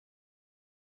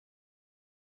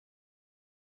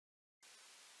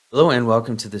Hello and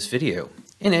welcome to this video.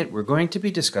 In it, we're going to be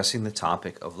discussing the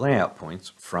topic of layout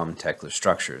points from Tekla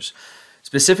Structures.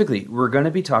 Specifically, we're going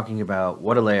to be talking about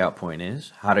what a layout point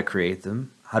is, how to create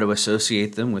them, how to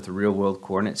associate them with a real-world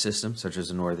coordinate system such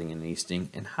as a northing and easting,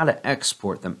 and how to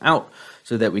export them out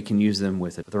so that we can use them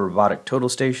with the robotic total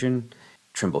station,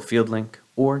 Trimble Field Link,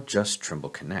 or just Trimble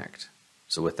Connect.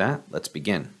 So with that, let's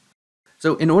begin.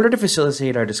 So in order to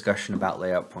facilitate our discussion about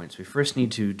layout points, we first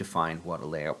need to define what a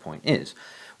layout point is.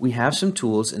 We have some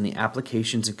tools in the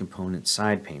Applications and Components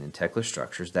side pane in Tekla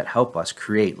Structures that help us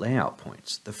create layout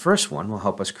points. The first one will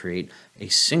help us create a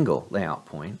single layout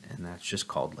point, and that's just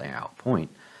called layout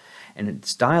point. And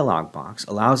its dialog box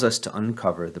allows us to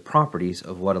uncover the properties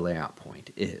of what a layout point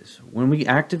is. When we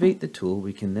activate the tool,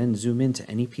 we can then zoom into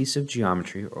any piece of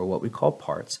geometry, or what we call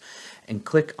parts, and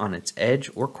click on its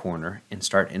edge or corner and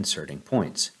start inserting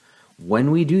points. When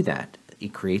we do that,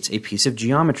 it creates a piece of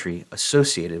geometry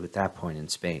associated with that point in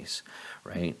space,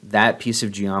 right? That piece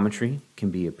of geometry can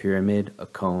be a pyramid, a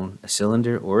cone, a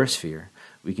cylinder, or a sphere.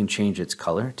 We can change its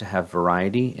color to have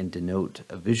variety and denote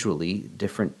visually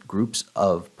different groups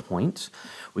of points.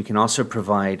 We can also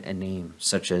provide a name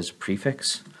such as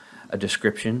prefix, a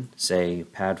description, say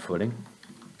pad footing,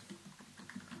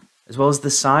 as well as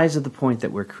the size of the point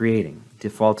that we're creating.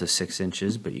 Default is 6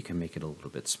 inches, but you can make it a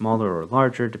little bit smaller or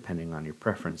larger depending on your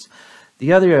preference.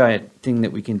 The other thing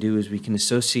that we can do is we can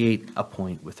associate a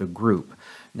point with a group.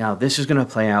 Now this is going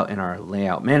to play out in our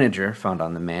layout manager found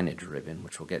on the manage ribbon,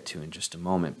 which we'll get to in just a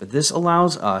moment. But this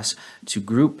allows us to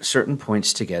group certain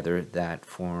points together that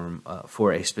form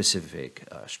for a specific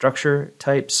structure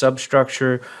type,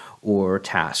 substructure, or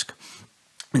task.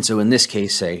 And so in this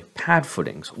case, say pad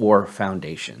footings or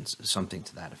foundations, something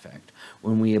to that effect.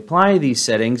 When we apply these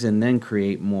settings and then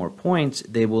create more points,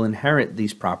 they will inherit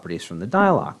these properties from the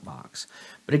dialog box.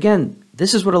 But again,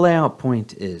 this is what a layout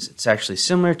point is. It's actually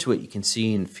similar to what you can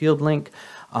see in Field Link,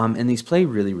 and these play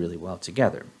really, really well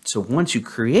together. So once you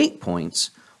create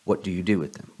points, what do you do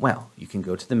with them? Well, you can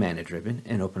go to the Manage ribbon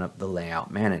and open up the Layout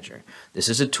Manager. This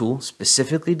is a tool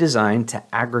specifically designed to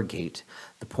aggregate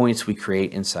the points we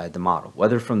create inside the model,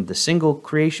 whether from the single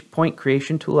point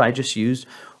creation tool I just used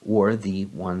or the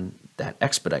one that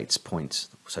expedites points,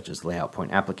 such as Layout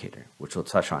Point Applicator, which we'll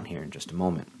touch on here in just a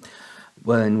moment.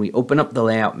 When we open up the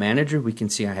Layout Manager, we can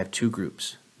see I have two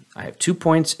groups. I have 2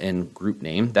 points in group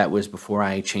name. That was before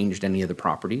I changed any of the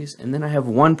properties. And then I have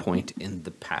 1 point in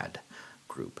the pad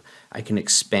group. I can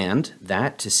expand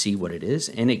that to see what it is,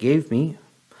 and it gave me,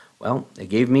 well, it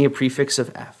gave me a prefix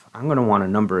of F. I'm going to want a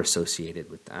number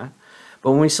associated with that.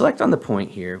 But when we select on the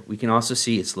point here, we can also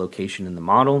see its location in the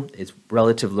model, its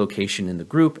relative location in the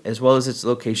group, as well as its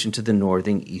location to the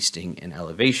northing, easting, and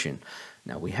elevation.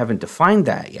 Now we haven't defined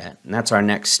that yet, and that's our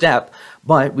next step,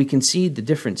 but we can see the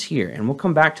difference here, and we'll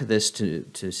come back to this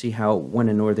to see how when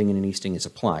a northing and an easting is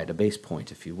applied, a base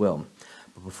point, if you will.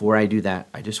 But before I do that,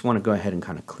 I just want to go ahead and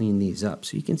kind of clean these up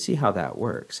so you can see how that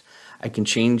works. I can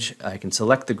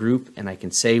select the group, and I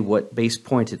can say what base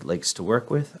point it likes to work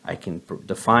with. I can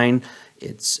define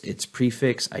its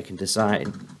prefix. I can decide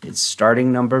its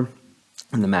starting number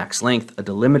and the max length, a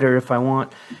delimiter if I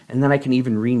want, and then I can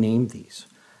even rename these.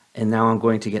 And now I'm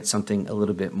going to get something a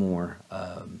little bit more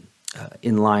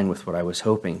in line with what I was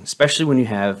hoping, especially when you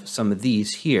have some of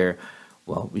these here.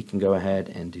 Well, we can go ahead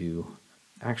and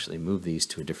actually move these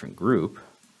to a different group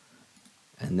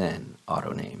and then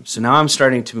auto name. So now I'm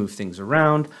starting to move things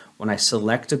around. When I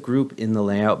select a group in the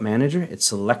Layout Manager, it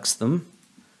selects them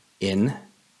in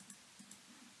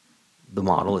the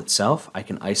model itself. I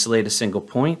can isolate a single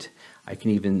point. I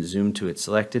can even zoom to it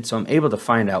selected, so I'm able to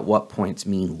find out what points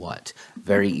mean what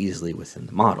very easily within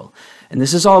the model. And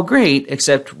this is all great,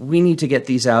 except we need to get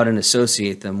these out and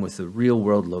associate them with a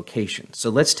real-world location. So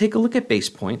let's take a look at base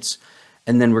points,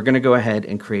 and then we're going to go ahead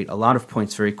and create a lot of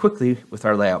points very quickly with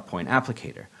our Layout Point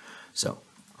Applicator. So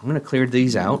I'm going to clear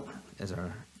these out as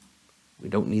we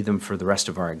don't need them for the rest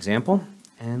of our example.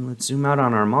 And let's zoom out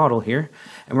on our model here,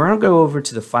 and we're going to go over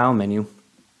to the File menu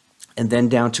and then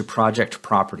down to Project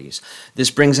Properties.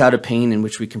 This brings out a pane in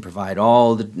which we can provide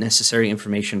all the necessary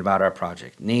information about our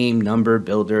project. Name, number,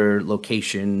 builder,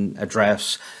 location,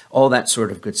 address, all that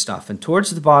sort of good stuff. And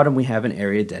towards the bottom, we have an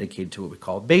area dedicated to what we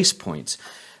call base points.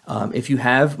 If you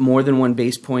have more than one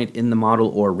base point in the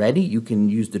model already, you can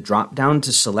use the drop down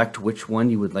to select which one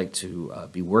you would like to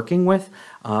be working with.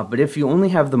 But if you only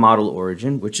have the model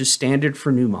origin, which is standard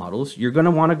for new models, you're going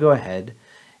to want to go ahead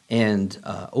and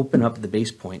open up the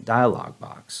base point dialog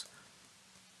box.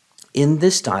 In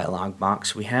this dialog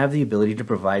box, we have the ability to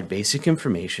provide basic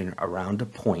information around a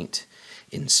point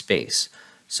in space.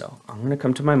 So I'm going to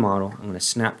come to my model. I'm going to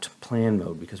snap to plan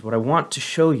mode because what I want to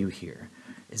show you here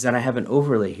is that I have an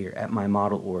overlay here at my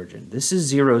model origin. This is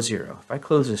 0, 0. If I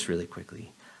close this really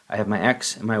quickly, I have my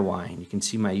X and my Y, and you can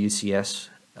see my UCS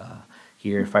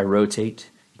here. If I rotate,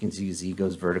 you can see Z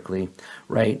goes vertically,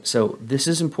 right? So this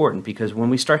is important because when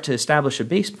we start to establish a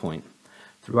base point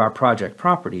through our project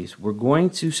properties, we're going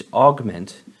to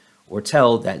augment or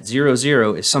tell that 0,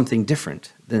 0 is something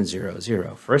different than 0,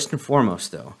 0. First and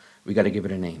foremost, though, we got to give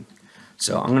it a name.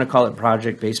 So I'm going to call it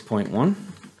project base point 1.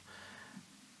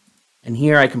 And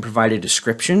here I can provide a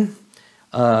description.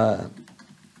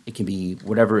 It can be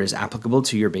whatever is applicable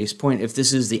to your base point. If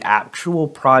this is the actual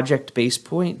project base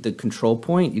point, the control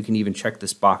point, you can even check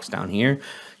this box down here.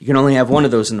 You can only have one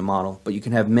of those in the model, but you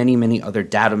can have many, many other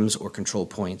datums or control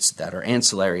points that are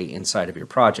ancillary inside of your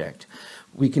project.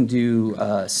 We can do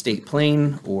state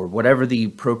plane or whatever the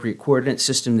appropriate coordinate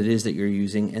system that is that you're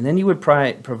using, and then you would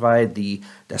provide the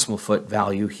decimal foot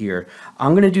value here.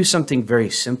 I'm going to do something very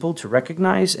simple to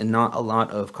recognize and not a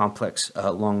lot of complex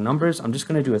long numbers. I'm just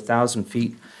going to do 1,000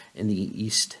 feet in the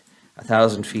east,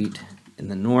 1,000 feet in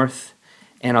the north,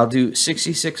 and I'll do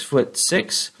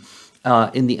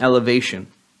 66'6" in the elevation.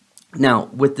 Now,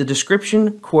 with the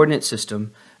description coordinate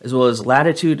system, as well as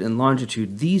latitude and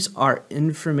longitude, these are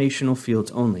informational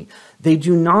fields only. They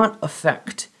do not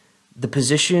affect the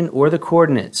position or the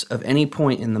coordinates of any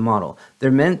point in the model. They're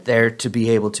meant there to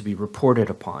be able to be reported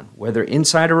upon, whether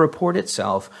inside a report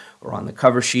itself or on the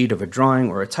cover sheet of a drawing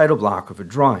or a title block of a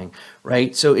drawing,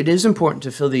 right? So it is important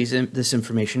to fill this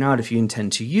information out if you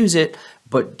intend to use it,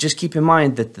 but just keep in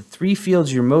mind that the 3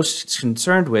 fields you're most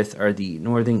concerned with are the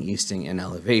northing, easting, and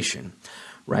elevation.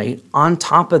 Right? On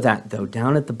top of that, though,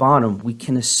 down at the bottom, we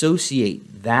can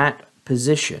associate that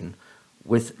position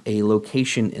with a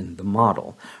location in the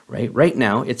model, right? Right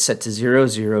now, it's set to 0,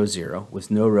 0, 0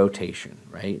 with no rotation,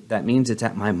 right? That means it's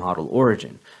at my model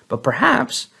origin. But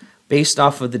perhaps, based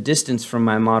off of the distance from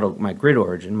my grid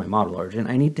origin, my model origin,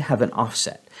 I need to have an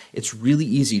offset. It's really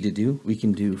easy to do. We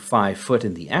can do 5 foot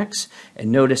in the X,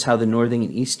 and notice how the northing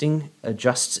and easting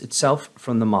adjusts itself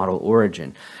from the model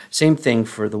origin. Same thing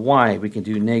for the Y. We can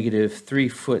do -3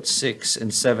 foot 6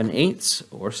 7/8,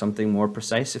 or something more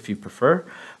precise if you prefer,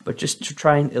 but just to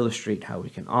try and illustrate how we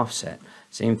can offset.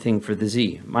 Same thing for the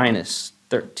Z,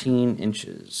 -13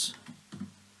 inches.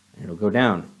 And it'll go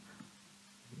down.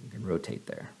 You can rotate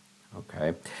there.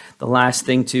 Okay. The last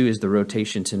thing too is the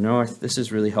rotation to north. This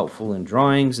is really helpful in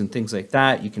drawings and things like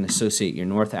that. You can associate your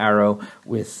north arrow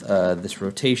with this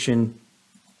rotation.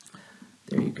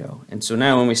 There you go. And so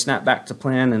now when we snap back to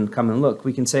plan and come and look,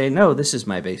 we can say, no, this is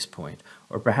my base point.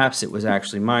 Or perhaps it was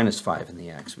actually -5 in the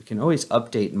X. We can always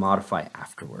update and modify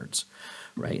afterwards,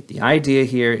 right? The idea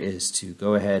here is to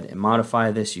go ahead and modify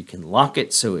this. You can lock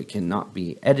it so it cannot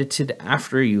be edited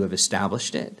after you have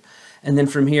established it. And then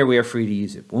from here, we are free to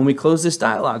use it. When we close this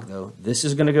dialog, though, this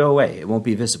is going to go away. It won't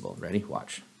be visible. Ready?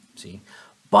 Watch. See?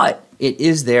 But it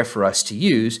is there for us to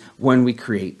use when we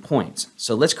create points.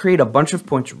 So let's create a bunch of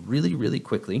points really, really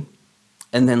quickly.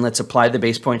 And then let's apply the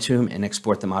base point to them and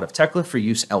export them out of Tekla for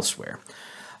use elsewhere.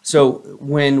 So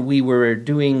when we were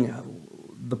doing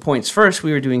the points first,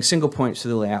 we were doing single points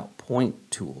through the layout point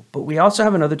tool. But we also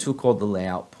have another tool called the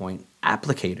layout point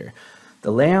applicator.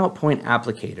 The layout point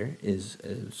applicator is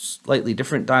a slightly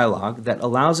different dialog that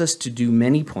allows us to do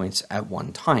many points at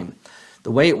one time.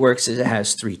 The way it works is it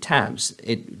has 3 tabs.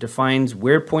 It defines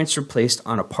where points are placed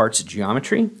on a part's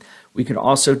geometry. We could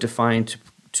also define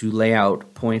to lay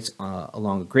out points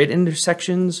along grid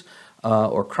intersections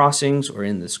or crossings or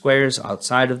in the squares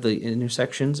outside of the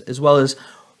intersections, as well as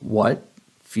what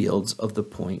fields of the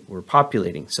point we're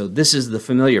populating. So this is the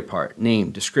familiar part: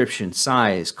 name, description,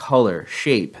 size, color,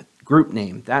 shape, group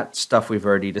name. That stuff we've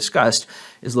already discussed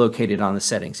is located on the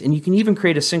settings. And you can even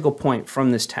create a single point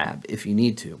from this tab if you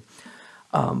need to.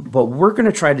 But we're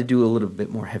going to try to do a little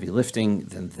bit more heavy lifting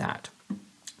than that.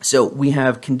 So we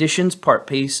have conditions, part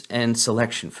pace, and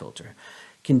selection filter.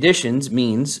 Conditions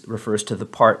refers to the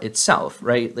part itself,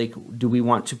 right? Like, do we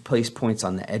want to place points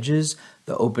on the edges,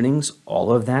 the openings,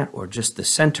 all of that, or just the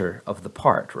center of the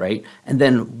part, right? And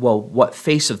then, well, what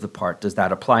face of the part does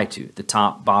that apply to? The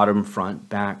top, bottom, front,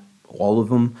 back, all of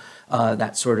them,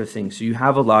 that sort of thing. So you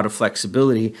have a lot of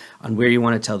flexibility on where you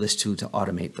want to tell this tool to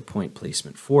automate the point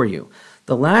placement for you.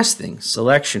 The last thing,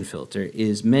 selection filter,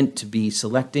 is meant to be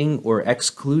selecting or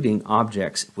excluding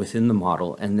objects within the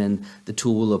model, and then the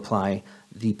tool will apply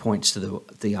the points to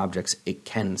the objects it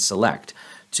can select.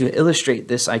 To illustrate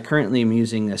this, I currently am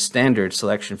using a standard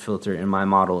selection filter in my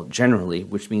model generally,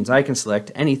 which means I can select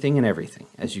anything and everything,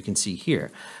 as you can see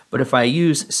here. But if I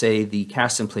use, say, the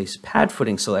cast in place pad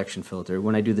footing selection filter,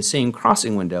 when I do the same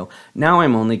crossing window, now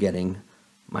I'm only getting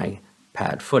my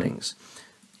pad footings.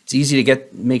 It's easy to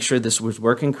make sure this was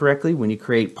working correctly. When you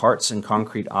create parts and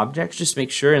concrete objects, just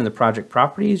make sure in the project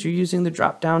properties you're using the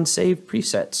drop-down save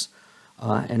presets,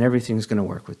 and everything's going to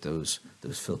work with those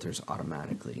filters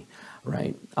automatically,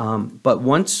 right?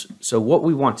 So what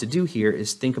we want to do here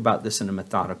is think about this in a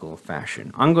methodical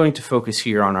fashion. I'm going to focus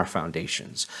here on our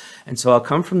foundations, and so I'll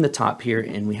come from the top here,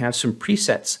 and we have some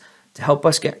presets to help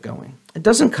us get going. It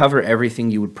doesn't cover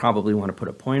everything you would probably want to put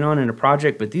a point on in a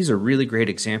project, but these are really great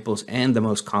examples and the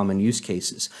most common use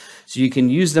cases. So you can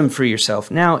use them for yourself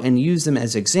now and use them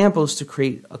as examples to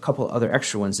create a couple other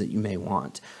extra ones that you may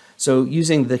want. So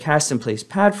using the cast in place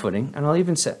pad footing, and I'll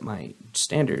even set my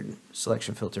standard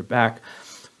selection filter back,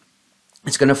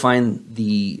 it's going to find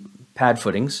the pad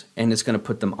footings and it's going to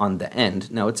put them on the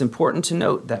end. Now it's important to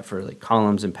note that for like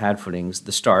columns and pad footings,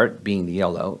 the start being the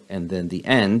yellow and then the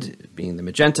end being the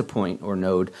magenta point or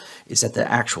node is at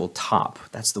the actual top.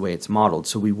 That's the way it's modeled.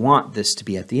 So we want this to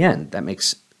be at the end. That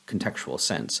makes contextual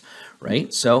sense,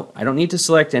 right? So I don't need to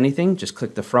select anything. Just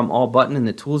click the From All button and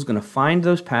the tool is going to find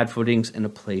those pad footings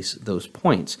and place those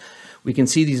points. We can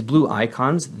see these blue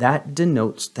icons. That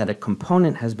denotes that a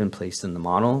component has been placed in the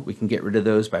model. We can get rid of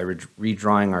those by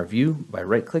redrawing our view by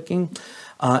right-clicking.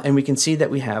 And we can see that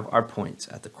we have our points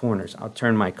at the corners. I'll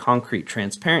turn my concrete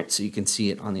transparent so you can see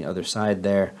it on the other side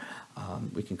there.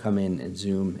 We can come in and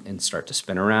zoom and start to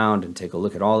spin around and take a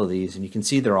look at all of these, and you can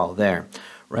see they're all there,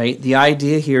 right? The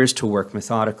idea here is to work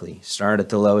methodically. Start at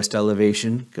the lowest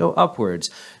elevation, go upwards.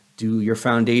 Do your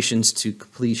foundations to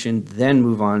completion, then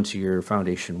move on to your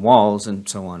foundation walls and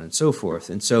so on and so forth.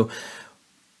 And so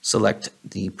select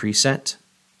the preset,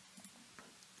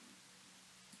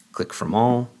 click From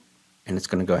All, and it's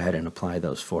going to go ahead and apply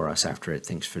those for us after it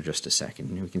thinks for just a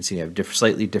second. And we can see I have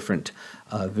slightly different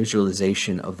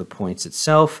visualization of the points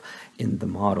itself in the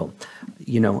model,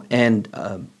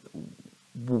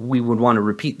 we would want to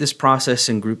repeat this process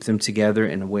and group them together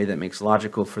in a way that makes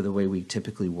logical for the way we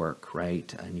typically work,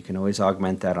 right? And you can always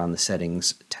augment that on the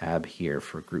settings tab here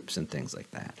for groups and things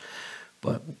like that.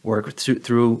 But work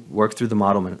through the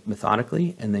model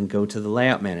methodically and then go to the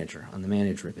layout manager on the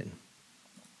manage ribbon.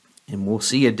 And we'll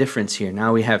see a difference here.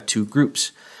 Now we have two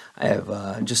groups. I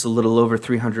have just a little over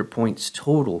 300 points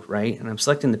total, right? And I'm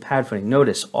selecting the pad footing.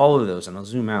 Notice all of those, and I'll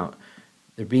zoom out.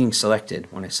 They're being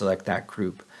selected when I select that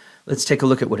group. Let's take a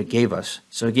look at what it gave us.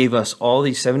 So it gave us all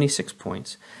these 76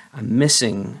 points. I'm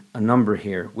missing a number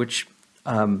here, which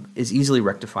is easily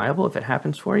rectifiable if it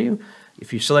happens for you.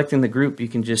 If you're selecting the group, you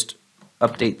can just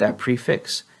update that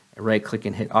prefix, right-click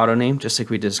and hit auto name, just like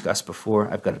we discussed before.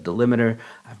 I've got a delimiter.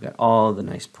 I've got all the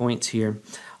nice points here,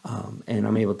 and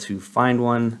I'm able to find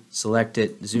one, select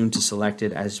it, zoom to select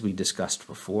it as we discussed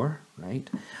before, right?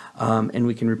 And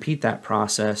we can repeat that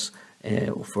process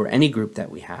for any group that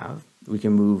we have. We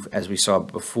can move, as we saw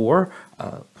before,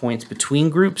 points between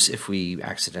groups if we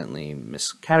accidentally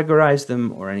miscategorize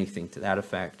them or anything to that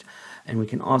effect. And we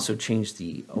can also change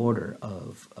the order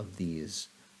of these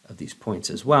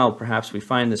points as well. Perhaps we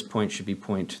find this point should be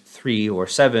point 3 or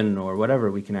 7 or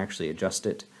whatever. We can actually adjust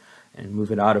it and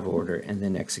move it out of order and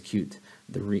then execute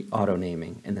the auto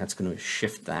naming, and that's going to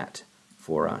shift that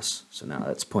for us. So now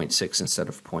that's point 6 instead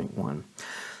of point 1.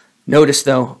 Notice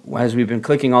though, as we've been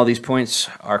clicking all these points,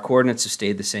 our coordinates have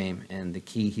stayed the same, and the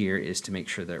key here is to make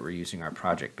sure that we're using our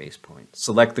project base point.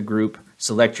 Select the group,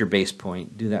 select your base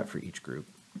point, do that for each group.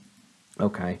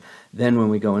 Okay, then when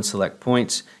we go and select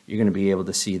points, you're going to be able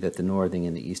to see that the northing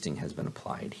and the easting has been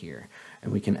applied here,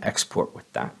 and we can export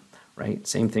with that, right?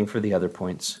 Same thing for the other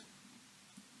points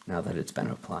now that it's been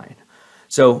applied.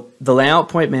 So the layout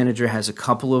point manager has a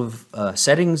couple of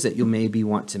settings that you'll maybe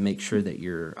want to make sure that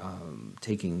you're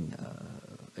taking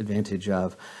advantage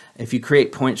of. If you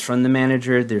create points from the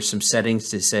manager, there's some settings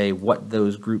to say what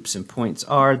those groups and points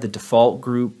are, the default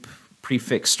group,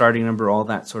 prefix, starting number, all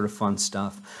that sort of fun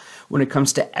stuff. When it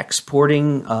comes to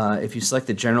exporting, if you select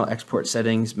the general export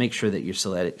settings, make sure that you're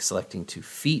selecting to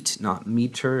feet, not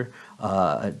meter,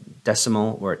 a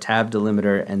decimal or a tab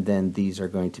delimiter, and then these are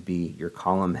going to be your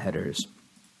column headers.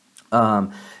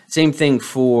 Same thing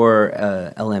for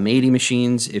LM80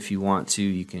 machines. If you want to,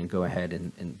 you can go ahead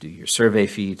and do your survey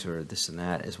feet or this and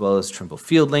that, as well as Trimble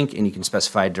Field Link, and you can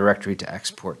specify a directory to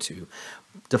export to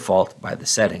default by the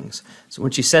settings. So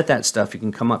once you set that stuff, you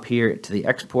can come up here to the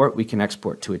export. We can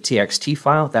export to a TXT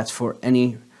file. That's for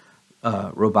any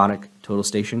robotic total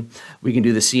station. We can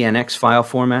do the CNX file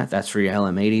format. That's for your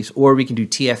LM80s, or we can do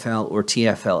TFL or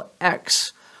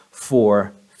TFLX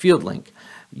for Field Link.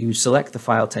 You select the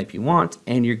file type you want,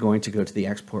 and you're going to go to the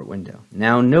export window.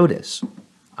 Now notice,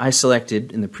 I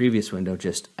selected in the previous window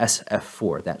just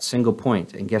SF4, that single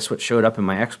point, and guess what showed up in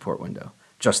my export window?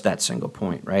 just that single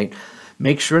point, right?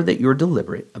 Make sure that you're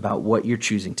deliberate about what you're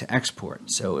choosing to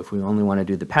export. So if we only want to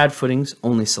do the pad footings,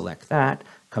 only select that,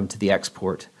 come to the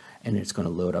export, and it's going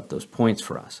to load up those points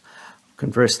for us.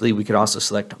 Conversely, we could also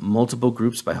select multiple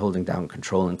groups by holding down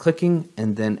Control and clicking,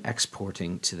 and then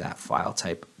exporting to that file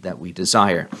type that we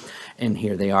desire. And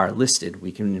here they are listed.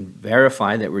 We can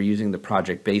verify that we're using the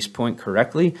project base point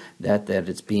correctly, that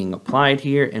it's being applied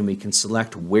here, and we can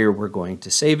select where we're going to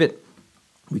save it.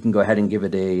 We can go ahead and give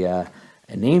it a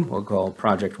name. We'll call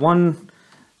Project 1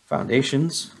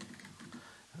 Foundations.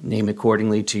 Name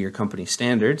accordingly to your company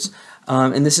standards.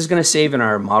 And this is going to save in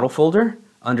our model folder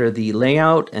under the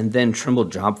layout and then Trimble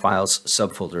job files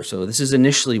subfolder. So this is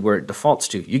initially where it defaults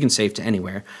to. You can save to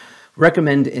anywhere.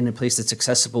 Recommend in a place that's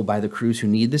accessible by the crews who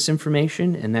need this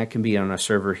information, and that can be on a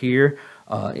server here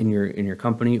in your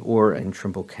company or in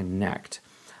Trimble Connect.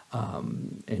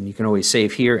 And you can always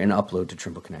save here and upload to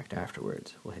Trimble Connect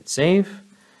afterwards. We'll hit save,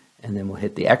 and then we'll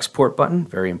hit the export button,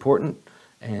 very important,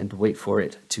 and wait for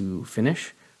it to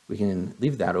finish. We can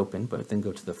leave that open, but then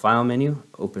go to the File menu,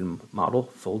 open Model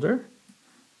folder,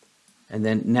 and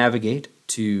then navigate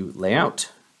to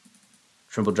Layout,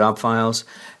 Trimble Job Files,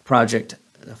 Project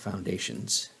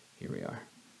Foundations. Here we are.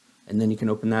 And then you can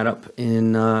open that up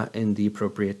in the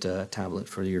appropriate tablet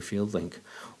for your field link,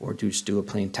 or just do a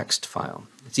plain text file.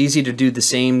 It's easy to do the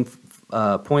same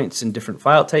points in different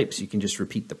file types. You can just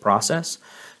repeat the process.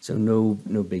 So no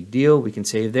big deal. We can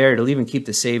save there. It'll even keep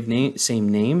the same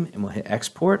name, and we'll hit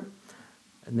export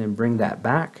and then bring that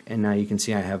back. And now you can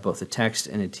see I have both a text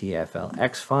and a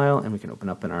TFLX file, and we can open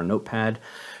up in our notepad.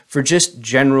 For just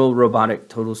general robotic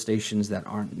total stations that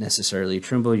aren't necessarily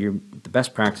Trimble, the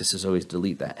best practice is always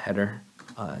delete that header.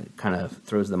 It kind of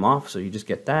throws them off. So you just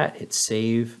get that, hit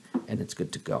save, and it's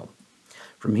good to go.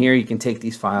 From here, you can take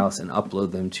these files and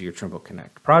upload them to your Trimble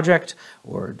Connect project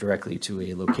or directly to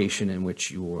a location in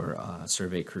which your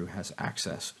survey crew has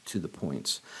access to the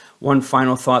points. One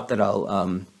final thought that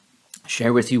I'll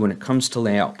share with you when it comes to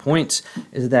layout points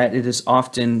is that it is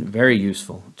often very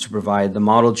useful to provide the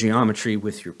model geometry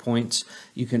with your points.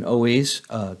 You can always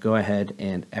go ahead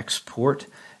and export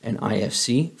an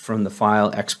IFC from the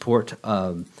File Export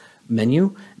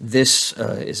menu. This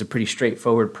is a pretty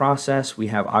straightforward process. We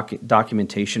have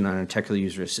documentation on our Tekla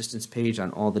User Assistance page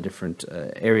on all the different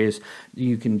areas.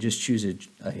 You can just choose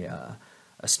a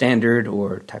standard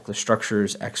or Tekla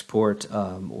Structures export,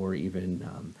 or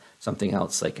even something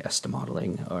else like ESTA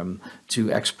modeling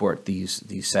to export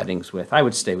these settings with. I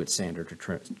would stay with standard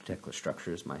or Tekla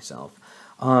Structures myself.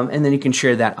 And then you can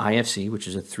share that IFC, which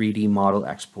is a 3D model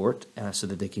export, so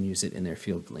that they can use it in their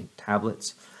field link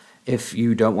tablets. If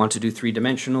you don't want to do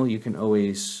three-dimensional, you can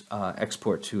always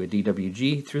export to a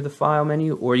DWG through the File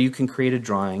menu, or you can create a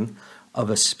drawing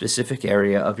of a specific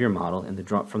area of your model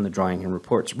from the Drawing and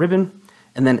Reports ribbon,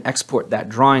 and then export that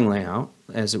drawing layout,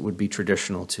 as it would be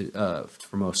traditional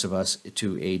for most of us,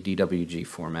 to a DWG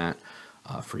format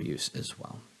for use as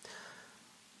well.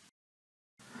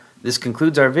 This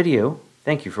concludes our video.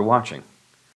 Thank you for watching.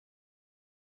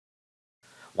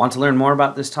 Want to learn more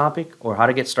about this topic or how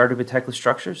to get started with Tekla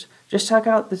Structures? Just check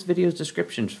out this video's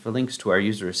description for links to our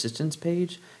user assistance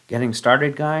page, getting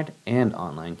started guide, and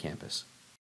online campus.